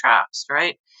compare and contrast,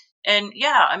 right? And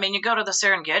yeah, I mean, you go to the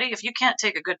Serengeti, if you can't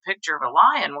take a good picture of a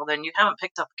lion, well, then you haven't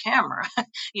picked up a camera.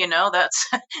 That's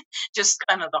just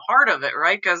kind of the heart of it,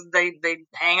 right? Because they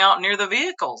hang out near the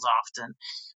vehicles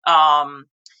often.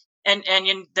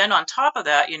 And then on top of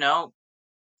that,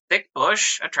 thick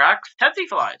bush attracts tsetse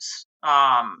flies.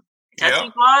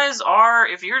 Tsetse flies are,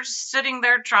 if you're sitting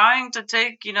there trying to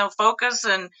take, focus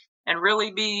and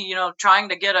really be, trying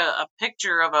to get a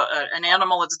picture of an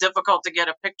animal it's difficult to get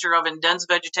a picture of in dense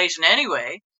vegetation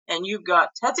anyway, and you've got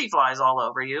tsetse flies all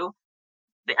over you,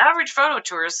 the average photo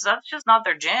tourist, that's just not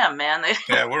their jam, man.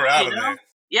 We're out of there.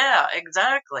 Yeah,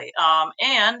 exactly.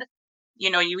 And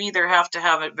you either have to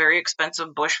have a very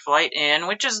expensive bush flight in,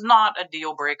 which is not a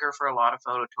deal breaker for a lot of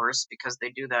photo tourists because they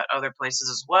do that other places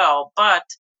as well. But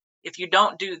if you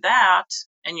don't do that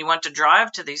and you want to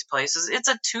drive to these places, it's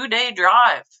a 2-day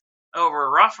drive over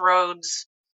rough roads.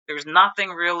 There's nothing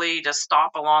really to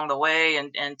stop along the way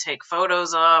and take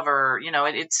photos of, or,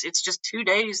 it's just 2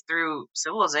 days through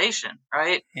civilization,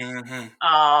 right?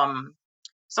 Mm-hmm.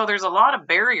 So there's a lot of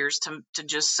barriers to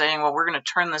just saying, well, we're going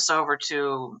to turn this over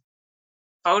to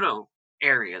photo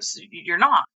areas. You're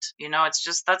not, it's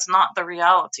just, that's not the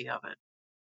reality of it.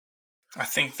 I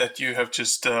think that you have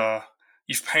just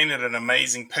you've painted an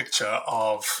amazing picture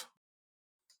of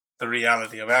the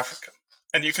reality of Africa,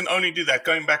 and you can only do that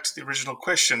going back to the original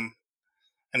question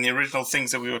and the original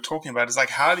things that we were talking about. Is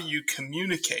like, how do you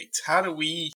communicate? How do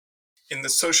we, in the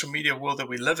social media world that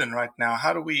we live in right now,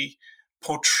 how do we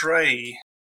portray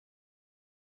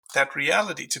that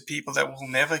reality to people that will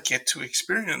never get to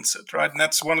experience it, right? And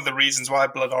that's one of the reasons why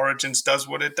Blood Origins does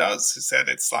what it does, is that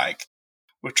it's like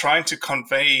we're trying to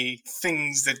convey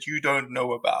things that you don't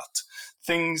know about,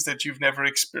 things that you've never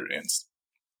experienced,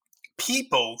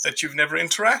 people that you've never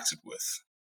interacted with.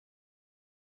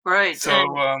 Right. So,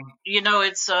 and,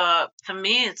 it's, to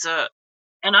me, it's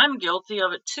and I'm guilty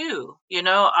of it too.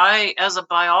 As a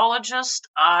biologist,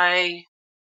 I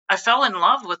fell in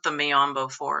love with the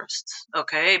Miombo forests,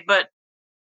 okay? But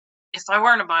if I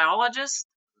weren't a biologist,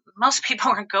 most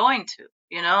people aren't going to,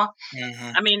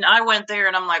 Mm-hmm. I mean, I went there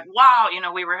and I'm like, wow,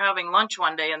 we were having lunch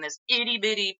one day and this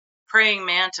itty-bitty praying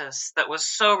mantis that was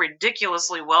so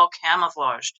ridiculously well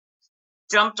camouflaged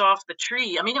jumped off the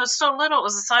tree. I mean, it was so little, it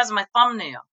was the size of my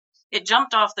thumbnail. It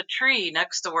jumped off the tree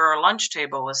next to where our lunch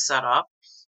table was set up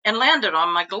and landed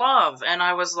on my glove. And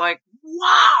I was like,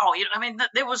 wow. I mean,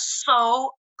 it was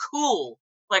so cool,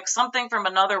 like something from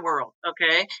another world.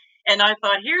 Okay. And I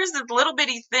thought, here's this little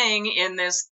bitty thing in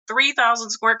this 3,000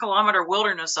 square kilometer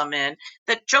wilderness I'm in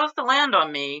that chose to land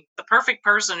on me, the perfect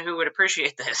person who would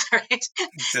appreciate this, right?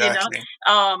 Exactly.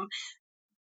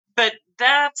 But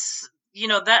that's,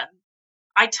 that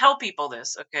I tell people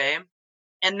this, okay?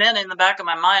 And then in the back of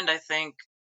my mind, I think,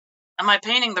 am I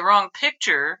painting the wrong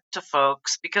picture to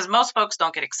folks? Because most folks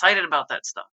don't get excited about that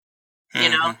stuff,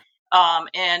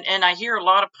 And I hear a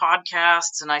lot of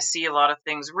podcasts and I see a lot of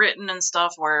things written and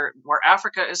stuff where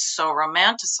Africa is so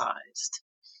romanticized.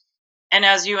 And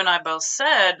as you and I both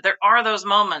said, there are those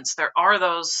moments, there are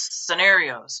those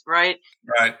scenarios, right?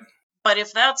 Right. But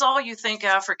if that's all you think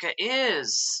Africa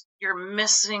is, you're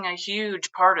missing a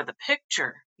huge part of the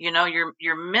picture.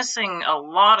 You're missing a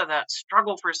lot of that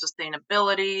struggle for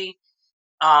sustainability.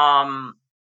 I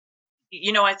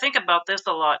think about this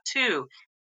a lot too.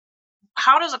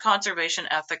 How does a conservation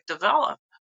ethic develop?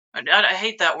 I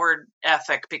hate that word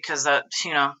ethic because that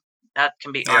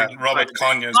can be argued. Robert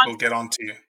Conyers will get on to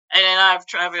you. And I've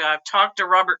talked to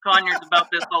Robert Conyers about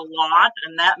this a lot,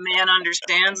 and that man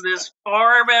understands this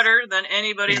far better than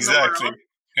anybody in the world.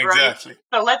 Exactly. Right?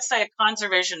 So let's say a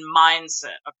conservation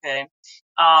mindset, okay?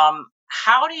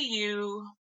 How do you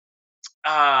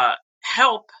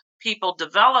help people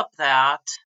develop that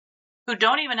who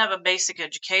don't even have a basic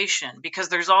education? Because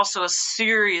there's also a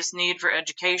serious need for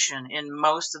education in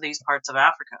most of these parts of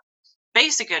Africa.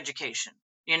 Basic education,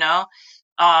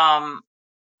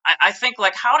 I think,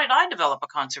 like, how did I develop a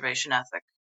conservation ethic?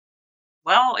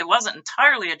 Well, it wasn't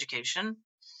entirely education.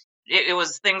 It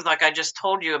was things like I just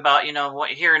told you about,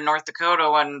 here in North Dakota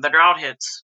when the drought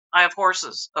hits. I have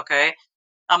horses, okay?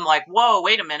 I'm like, whoa,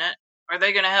 wait a minute. Are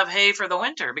they going to have hay for the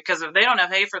winter? Because if they don't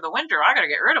have hay for the winter, I got to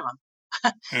get rid of them.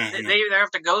 They either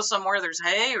have to go somewhere there's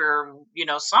hay or,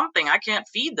 something. I can't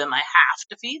feed them. I have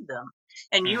to feed them.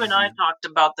 And you and I talked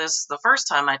about this the first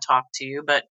time I talked to you,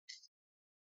 but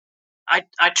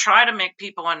I try to make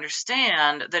people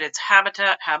understand that it's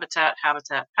habitat. You have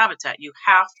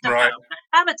to have the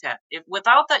habitat.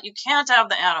 Without that, you can't have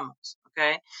the animals,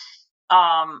 okay?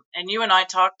 And you and I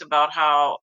talked about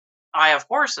how I have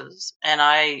horses, and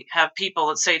I have people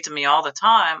that say to me all the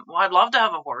time, well, I'd love to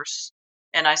have a horse.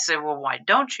 And I say, well, why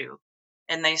don't you?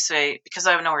 And they say, because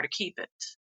I have nowhere to keep it,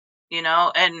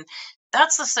 and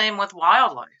that's the same with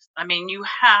wildlife. I mean, you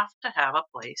have to have a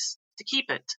place to keep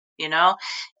it.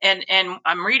 And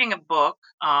I'm reading a book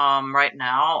right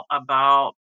now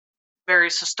about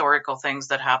various historical things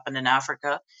that happened in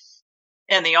Africa.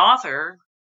 And the author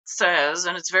says,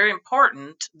 and it's very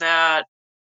important, that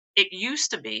it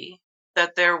used to be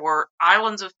that there were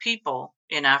islands of people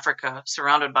in Africa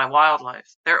surrounded by wildlife.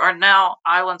 There are now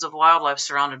islands of wildlife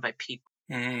surrounded by people.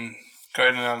 Great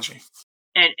analogy.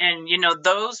 And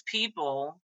those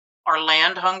people are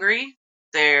land hungry.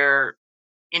 They're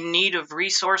in need of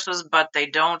resources, but they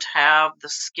don't have the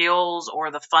skills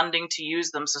or the funding to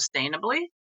use them sustainably,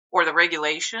 or the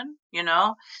regulation,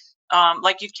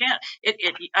 like you can't,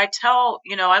 I tell,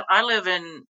 I live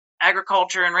in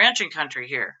agriculture and ranching country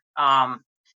here.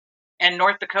 And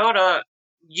North Dakota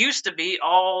used to be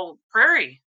all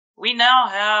prairie. We now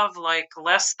have like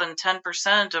less than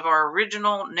 10% of our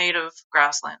original native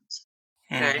grasslands.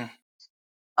 Okay.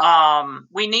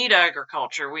 We need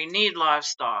agriculture. We need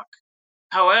livestock.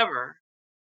 However,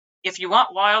 if you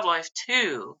want wildlife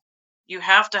too, you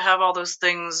have to have all those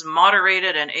things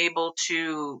moderated and able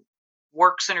to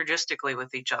work synergistically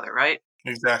with each other, right?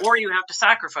 Exactly. Or you have to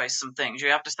sacrifice some things. You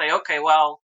have to say, okay,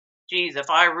 well, geez, if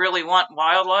I really want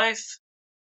wildlife,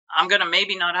 I'm going to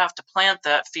maybe not have to plant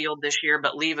that field this year,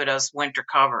 but leave it as winter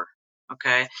cover,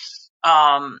 okay?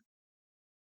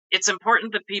 It's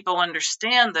important that people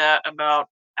understand that about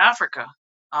Africa.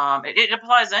 It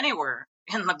applies anywhere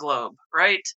in the globe,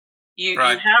 right? You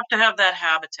have to have that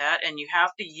habitat, and you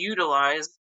have to utilize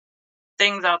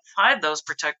things outside those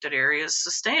protected areas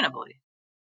sustainably.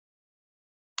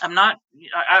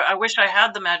 I wish I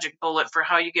had the magic bullet for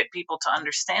how you get people to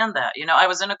understand that. I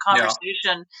was in a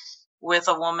conversation with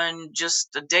a woman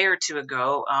just a day or two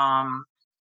ago.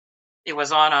 It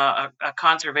was on a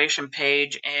conservation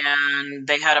page, and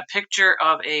they had a picture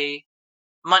of a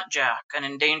muntjac, an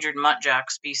endangered muntjac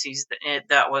species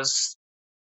that was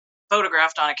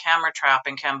photographed on a camera trap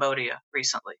in Cambodia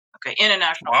recently. Okay, in a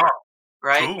national park,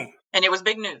 right? Cool. And it was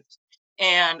big news.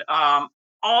 And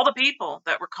all the people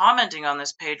that were commenting on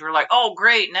this page were like, oh,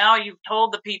 great. Now you've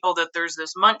told the people that there's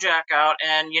this muntjac out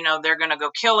and, they're going to go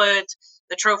kill it.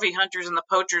 The trophy hunters and the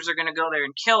poachers are going to go there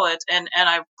and kill it. And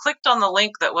I clicked on the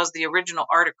link that was the original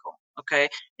article. Okay.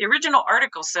 The original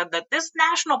article said that this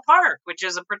national park, which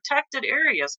is a protected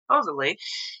area, supposedly,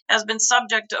 has been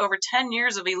subject to over 10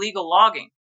 years of illegal logging.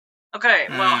 Okay.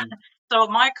 Well, so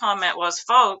my comment was,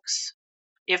 folks,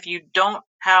 if you don't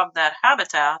have that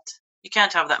habitat, you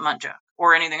can't have that muntjac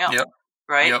or anything else. Yep.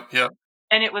 Right? Yep.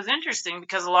 And it was interesting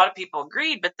because a lot of people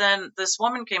agreed, but then this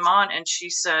woman came on and she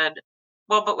said,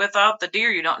 well, but without the deer,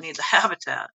 you don't need the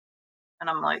habitat. And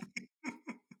I'm like,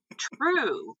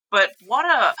 true, but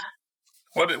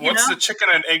what's the chicken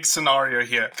and egg scenario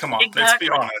here? Come on, exactly.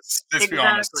 Let's be honest. Be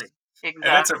honest.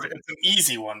 Exactly. And it's an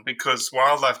easy one because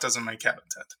wildlife doesn't make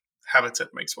habitat. Habitat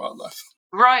makes wildlife.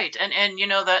 Right. And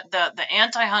that the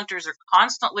anti-hunters are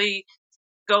constantly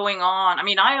going on. I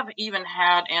mean, I have even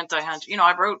had anti-hunters,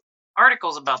 I wrote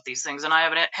articles about these things, and I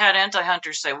have had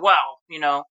anti-hunters say, well,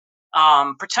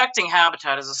 protecting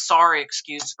habitat is a sorry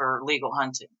excuse for legal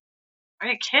hunting. Are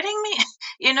you kidding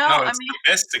me? No, it's the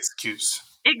best excuse.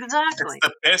 Exactly. It's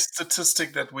the best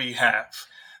statistic that we have,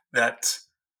 that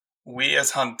we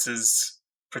as hunters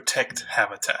protect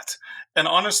habitat. And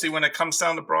honestly, when it comes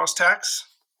down to brass tacks,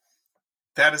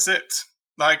 that is it.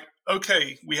 Like,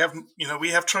 okay, we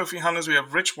have trophy hunters, we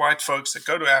have rich white folks that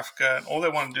go to Africa and all they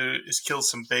want to do is kill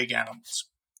some big animals.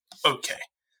 Okay.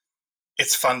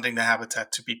 It's funding the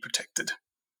habitat to be protected.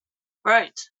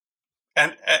 Right.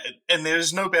 And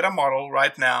there's no better model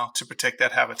right now to protect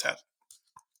that habitat.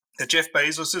 The Jeff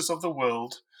Bezoses of the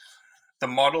world, the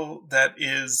model that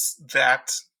is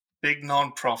that big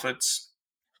nonprofits,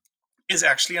 is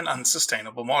actually an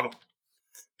unsustainable model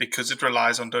because it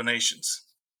relies on donations.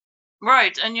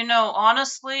 Right. And,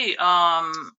 honestly,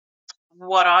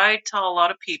 what I tell a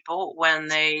lot of people when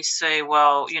they say,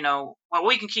 well,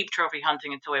 we can keep trophy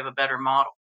hunting until we have a better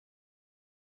model.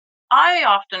 I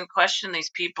often question these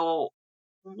people,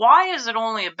 why is it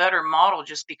only a better model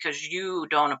just because you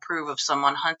don't approve of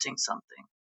someone hunting something?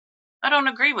 I don't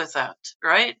agree with that,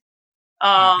 right?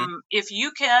 If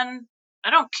you can,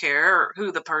 I don't care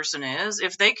who the person is,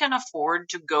 if they can afford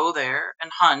to go there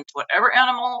and hunt whatever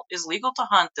animal is legal to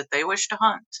hunt that they wish to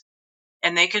hunt,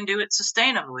 and they can do it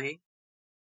sustainably,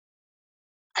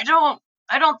 I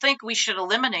don't think we should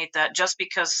eliminate that just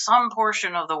because some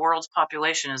portion of the world's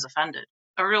population is offended.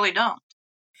 I really don't.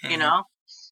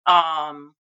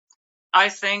 I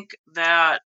think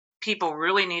that people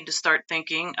really need to start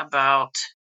thinking about,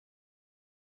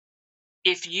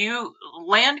 if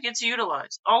land gets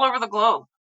utilized all over the globe,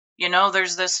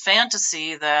 there's this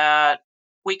fantasy that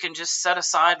we can just set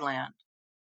aside land.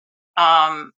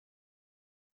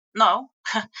 No,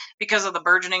 because of the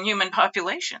burgeoning human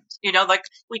populations. Like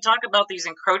we talk about these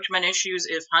encroachment issues.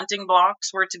 If hunting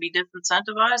blocks were to be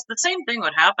disincentivized, the same thing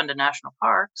would happen to national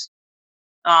parks.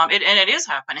 It is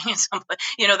happening in some place.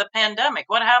 The pandemic.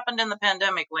 What happened in the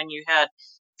pandemic when you had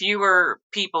fewer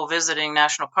people visiting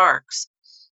national parks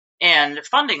and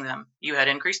funding them? You had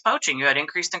increased poaching. You had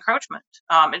increased encroachment.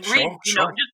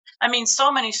 Sure.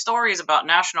 So many stories about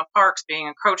national parks being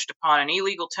encroached upon and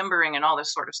illegal timbering and all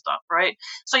this sort of stuff, right?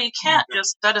 So you can't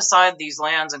just set aside these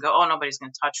lands and go, oh, nobody's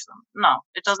going to touch them. No,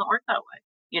 it doesn't work that way.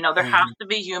 There has to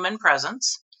be human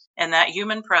presence, and that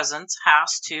human presence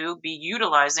has to be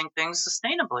utilizing things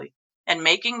sustainably and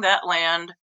making that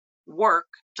land work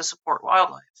to support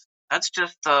wildlife. That's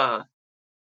just the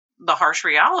harsh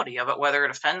reality of it, whether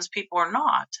it offends people or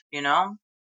not,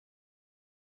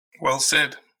 Well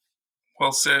said.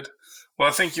 Well,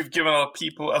 I think you've given our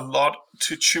people a lot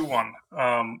to chew on.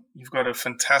 You've got a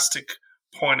fantastic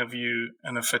point of view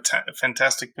and a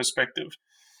fantastic perspective.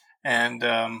 And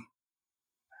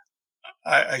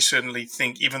I certainly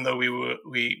think, even though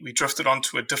we drifted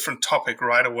onto a different topic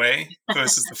right away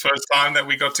versus the first time that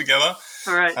we got together,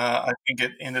 right. I think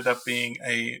it ended up being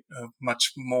a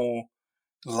much more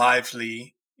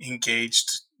lively,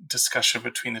 engaged discussion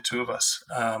between the two of us.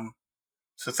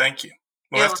 So thank you.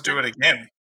 We'll have to do it again.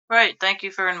 Right. Thank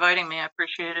you for inviting me. I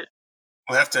appreciate it.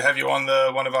 We'll have to have you on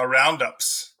one of our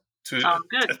roundups to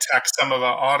attack some of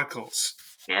our articles.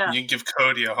 Yeah. And you can give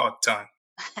Cody a hard time.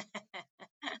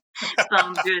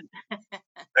 Sounds good.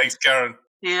 Thanks, Karen.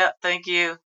 Yeah, thank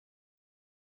you.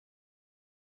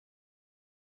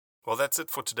 Well, that's it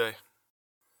for today.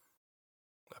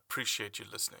 I appreciate you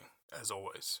listening, as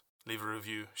always. Leave a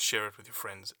review, share it with your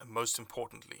friends, and most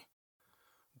importantly,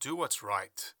 do what's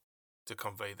right to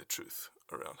convey the truth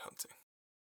around hunting.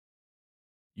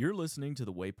 You're listening to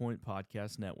the Waypoint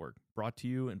Podcast Network, brought to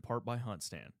you in part by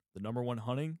HuntStand, the #1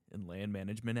 hunting and land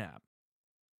management app.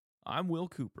 I'm Will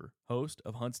Cooper, host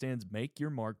of HuntStand's Make Your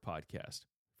Mark podcast.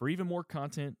 For even more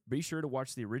content, be sure to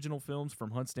watch the original films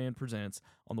from HuntStand Presents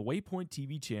on the Waypoint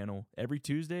TV channel every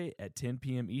Tuesday at 10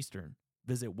 p.m. Eastern.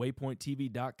 Visit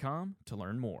waypointtv.com to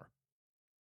learn more.